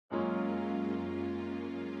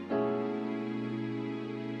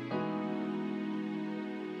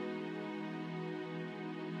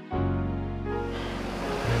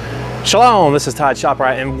Shalom, this is Todd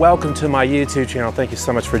Schoppelrei and welcome to my YouTube channel. Thank you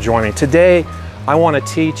so much for joining. Today, I want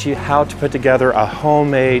to teach you how to put together a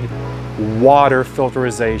homemade water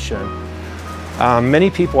filterization. Many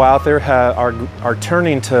people out there are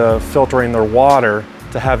turning to filtering their water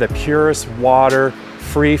to have the purest water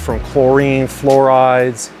free from chlorine,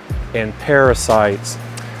 fluorides, and parasites.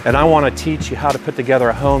 And I want to teach you how to put together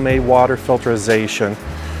a homemade water filterization.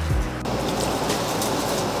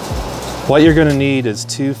 What you're going to need is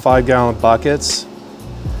 2 5-gallon buckets,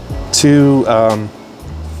 2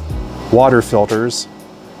 water filters,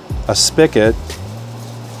 a spigot,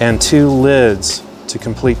 and 2 lids to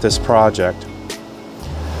complete this project.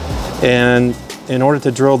 And in order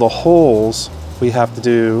to drill the holes, we have to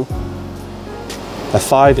do a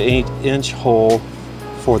 5/8" hole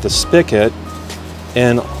for the spigot,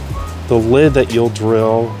 and the lid that you'll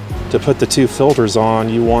drill to put the 2 filters on,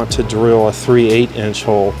 you want to drill a 3/8"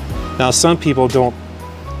 hole. Now, some people don't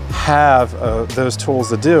have those tools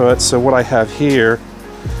to do it, so what I have here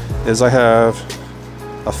is I have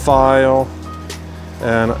a file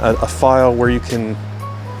and a file where you can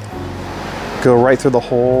go right through the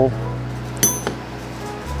hole,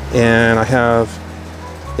 and I have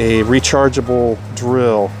a rechargeable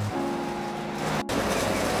drill.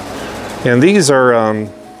 And these are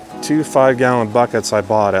 2 5-gallon buckets I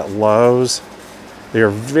bought at Lowe's. They are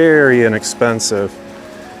very inexpensive.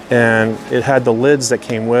 And it had the lids that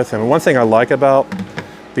came with them. And one thing I like about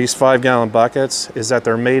these 5-gallon buckets is that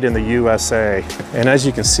they're made in the USA. And as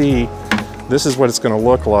you can see, this is what it's going to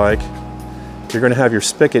look like. You're going to have your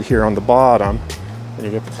spigot here on the bottom,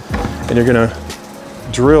 and you're going to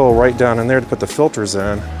drill right down in there to put the filters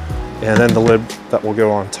in, and then the lid that will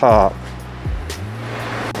go on top.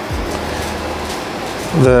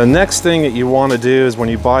 The next thing that you want to do is when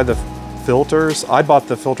you buy the filters, I bought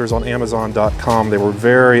the filters on Amazon.com. They were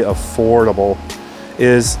very affordable.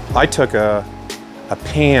 I took a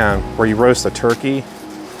pan where you roast a turkey.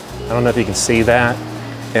 I don't know if you can see that.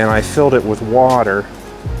 And I filled it with water.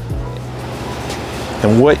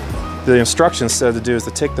 And what the instructions said to do is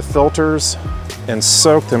to take the filters and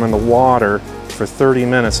soak them in the water for 30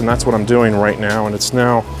 minutes. And that's what I'm doing right now. And it's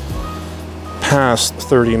now past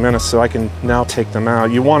 30 minutes, so I can now take them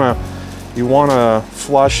out. You wanna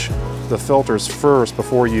flush the filters first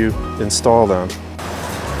before you install them.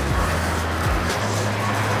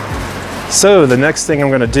 So the next thing I'm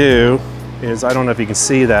going to do is, I don't know if you can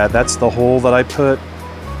see that, that's the hole that I put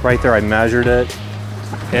right there. I measured it,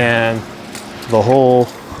 and the hole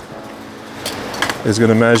is going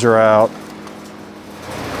to measure out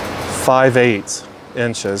 5/8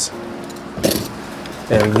 inches.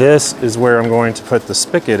 And this is where I'm going to put the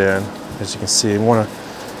spigot in. As you can see, you want to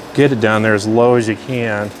get it down there as low as you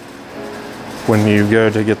can when you go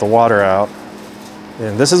to get the water out.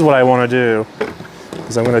 And this is what I want to do,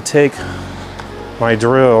 is I'm going to take my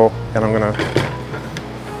drill and I'm going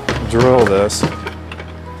to drill this.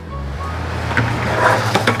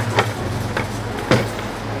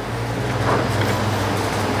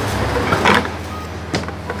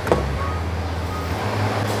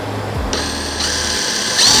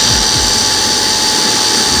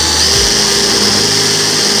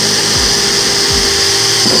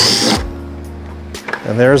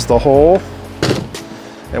 And there's the hole.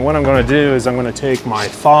 And what I'm going to do is I'm going to take my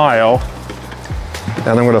file and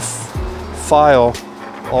I'm going to file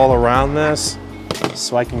all around this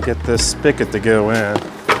so I can get this spigot to go in.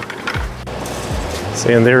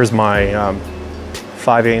 See, and there's my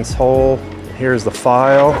 5/8 hole. Here's the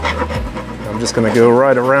file. I'm just going to go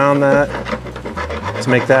right around that to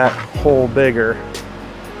make that hole bigger.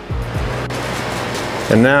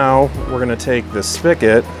 And now we're going to take this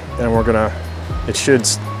spigot and it should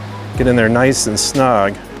get in there nice and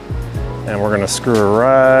snug, and we're going to screw it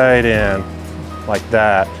right in like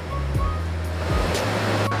that.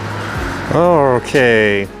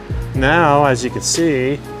 Okay, now as you can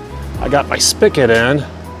see, I got my spigot in,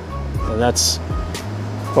 and that's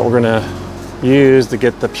what we're going to use to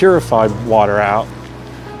get the purified water out.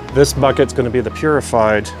 This bucket's going to be the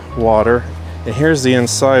purified water, and here's the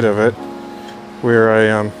inside of it where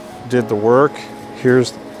I did the work.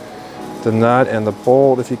 Here's the nut and the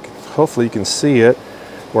bolt, hopefully you can see it,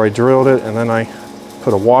 where I drilled it, and then I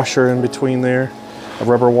put a washer in between there, a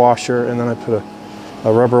rubber washer, and then I put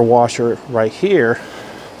a rubber washer right here.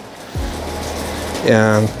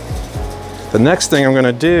 And the next thing I'm going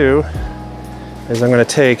to do is I'm going to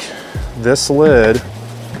take this lid,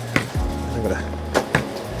 I'm going to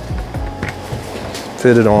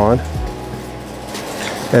fit it on,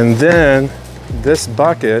 and then this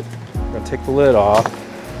bucket, I'm going to take the lid off,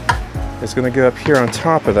 it's going to go up here on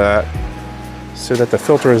top of that so that the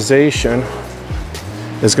filterization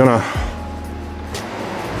is gonna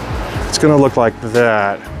look like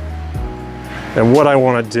that. And what I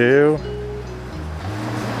want to do,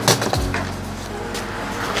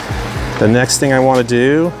 the next thing I want to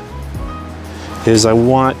do is I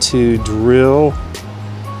want to drill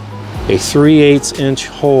a 3/8 inch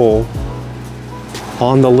hole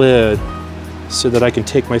on the lid so that I can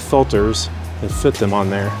take my filters and fit them on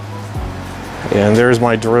there. And there's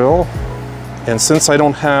my drill. And since I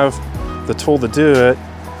don't have the tool to do it,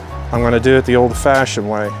 I'm going to do it the old-fashioned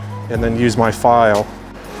way and then use my file.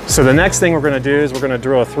 So the next thing we're going to do is we're going to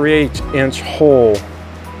drill a 3/8 inch hole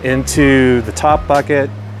into the top bucket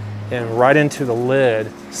and right into the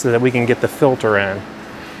lid so that we can get the filter in.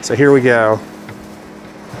 So here we go.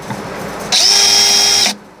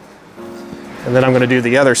 And then I'm going to do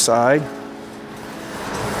the other side.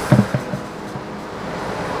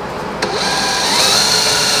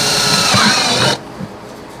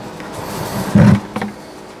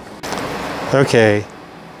 Okay,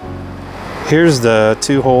 here's the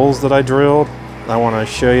 2 holes that I drilled. I want to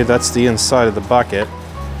show you that's the inside of the bucket.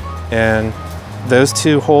 And those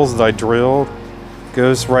 2 holes that I drilled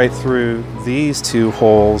goes right through these 2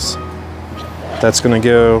 holes. That's going to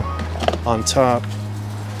go on top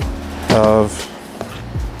of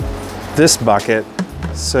this bucket,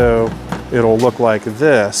 so it'll look like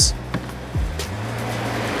this.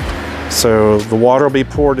 So the water will be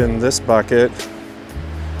poured in this bucket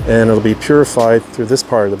and it'll be purified through this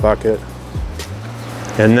part of the bucket.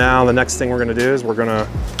 And now the next thing we're going to do is we're going to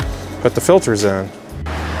put the filters in.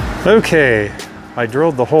 Okay, I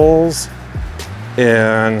drilled the holes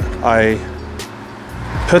and I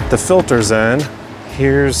put the filters in.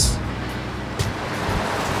 Here's,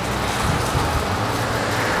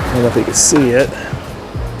 I don't know if you can see it.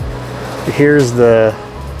 Here's the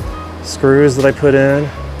screws that I put in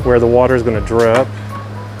where the water is going to drip.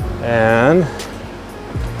 And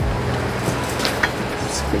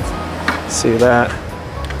see that?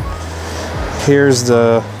 Here's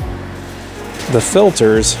the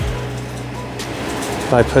filters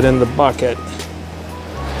I put in the bucket.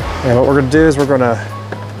 And what we're going to do is we're going to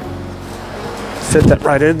fit that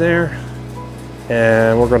right in there,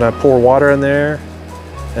 and we're going to pour water in there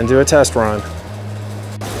and do a test run.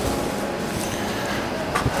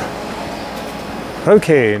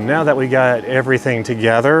 Okay, now that we got everything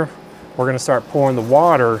together, we're going to start pouring the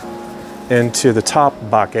water into the top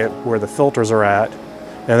bucket where the filters are at,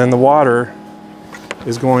 and then the water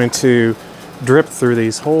is going to drip through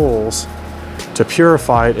these holes to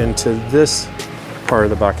purify it into this part of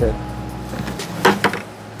the bucket.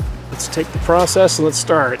 Let's take the process and let's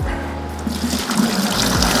start.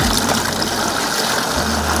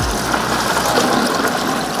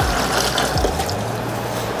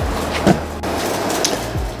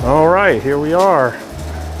 All right, here we are.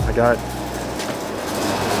 I got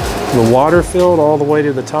the water filled all the way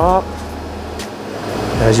to the top.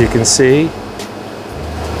 As you can see,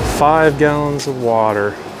 5 gallons of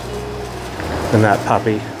water in that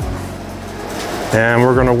puppy. And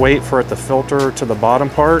we're gonna wait for it to filter to the bottom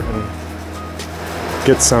part and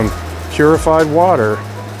get some purified water.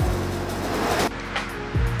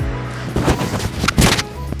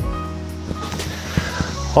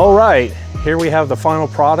 All right, here we have the final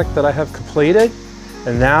product that I have completed.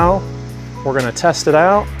 And now we're gonna test it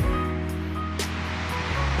out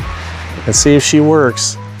and see if she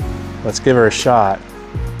works. Let's give her a shot.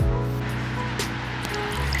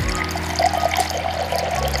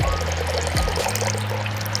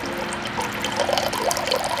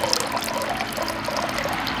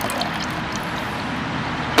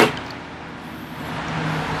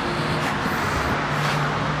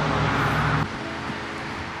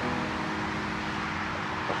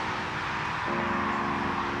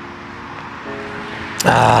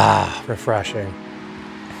 Ah, refreshing.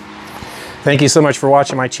 Thank you so much for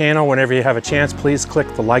watching my channel. Whenever you have a chance, please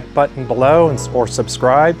click the like button below or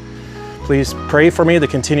subscribe. Please pray for me to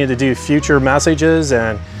continue to do future messages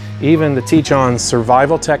and even to teach on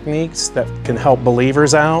survival techniques that can help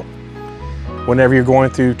believers out. Whenever you're going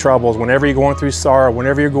through troubles, whenever you're going through sorrow,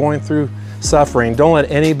 whenever you're going through suffering, don't let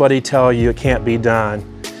anybody tell you it can't be done.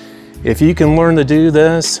 If you can learn to do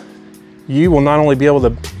this, you will not only be able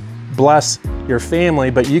to bless your family,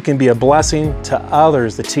 but you can be a blessing to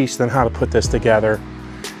others to teach them how to put this together.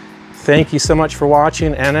 Thank you so much for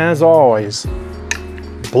watching, and as always,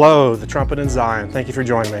 blow the trumpet in Zion. Thank you for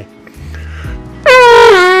joining me.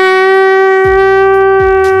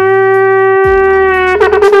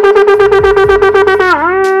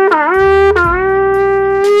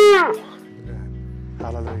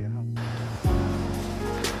 Hallelujah.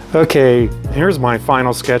 Okay, here's my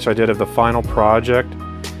final sketch I did of the final project.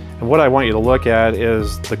 And what I want you to look at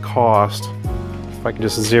is the cost. If I can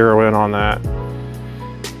just zero in on that.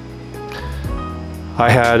 I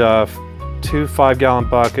had 2 5-gallon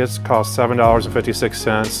buckets, cost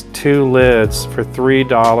 $7.56, 2 lids for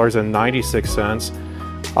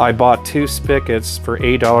 $3.96. I bought 2 spigots for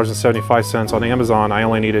 $8.75 on Amazon. I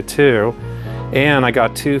only needed 2. And I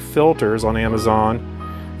got 2 filters on Amazon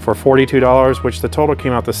for $42, which the total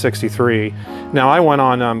came out to $63. Now I went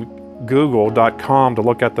on Google.com to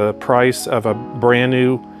look at the price of a brand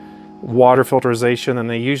new water filtration, and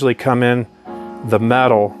they usually come in the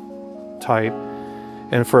metal type.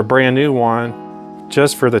 And for a brand new one,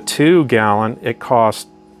 just for the 2-gallon, it cost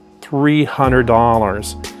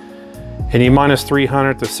 $300. And you minus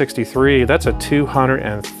 300 to 63, that's a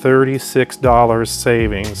 $236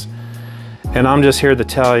 savings. And I'm just here to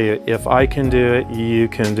tell you, if I can do it, you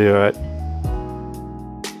can do it.